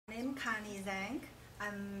Connie Zhang.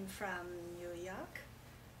 I'm from New York,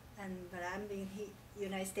 but I'm in the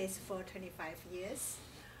United States for 25 years.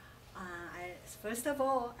 First of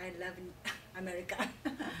all, I love America.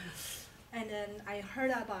 And then I heard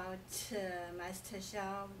about Master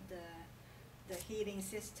Xiao, the healing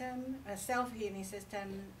system, self-healing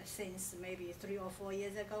system, since maybe 3 or 4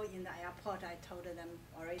 years ago in the airport. I told them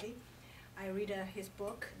already. I read his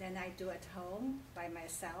book, then I do at home by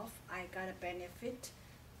myself. I got a benefit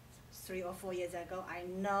 3 or 4 years ago. I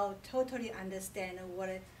know, totally understand what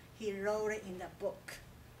he wrote in the book.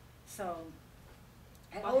 So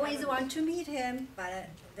I always want to meet him, but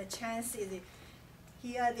the chance is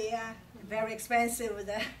here, there, very expensive,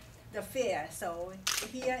 the fare. So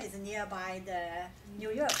here is nearby the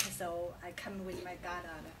New York, so I come with my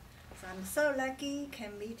goddaughter. So I'm so lucky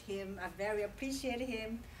can meet him. I very appreciate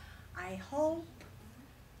him. I hope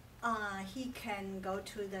he can go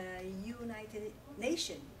to the United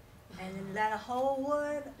Nations and let the whole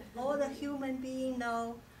world, all the human beings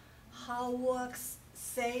know how works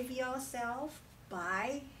save yourself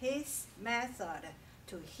by his method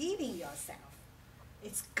to healing yourself.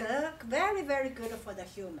 It's good, very, very good for the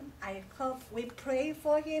human. I hope we pray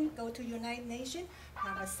for him, go to United Nations,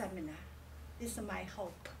 have a seminar. This is my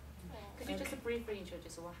hope. Could you just briefly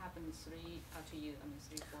introduce what happened to you,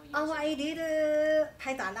 3, 4 years ago? I did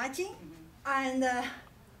Paida Lajin, and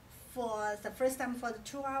for the first time for the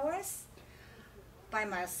 2 hours by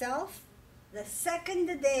myself. The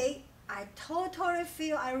second day, I totally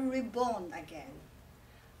feel I'm reborn again.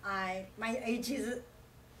 My age is,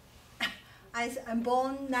 I'm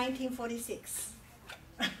born 1946.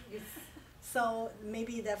 Yes. So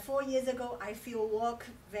maybe the 4 years ago, I feel walk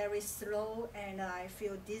very slow and I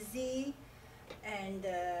feel dizzy, and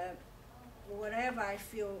whatever I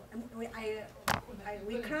feel,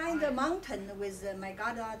 we climbed the mountain with my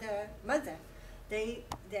goddaughter mother. They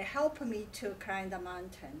help me to climb the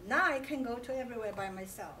mountain. Now I can go to everywhere by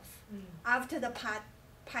myself. After the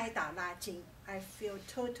Paida Lajin, I feel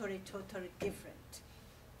totally, totally different.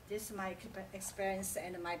 This is my experience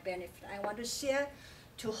and my benefit. I want to share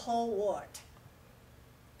to whole world.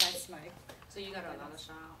 That's my. So you got a lot of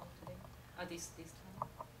shower today? This time?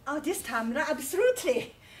 Oh, this time, no,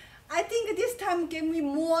 absolutely. I think this time gave me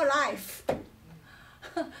more life.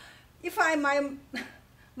 If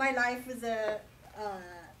my life is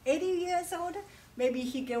 80 years old, maybe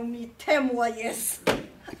he gave me 10 more years.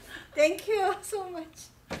 Thank you so much.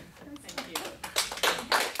 Thank you.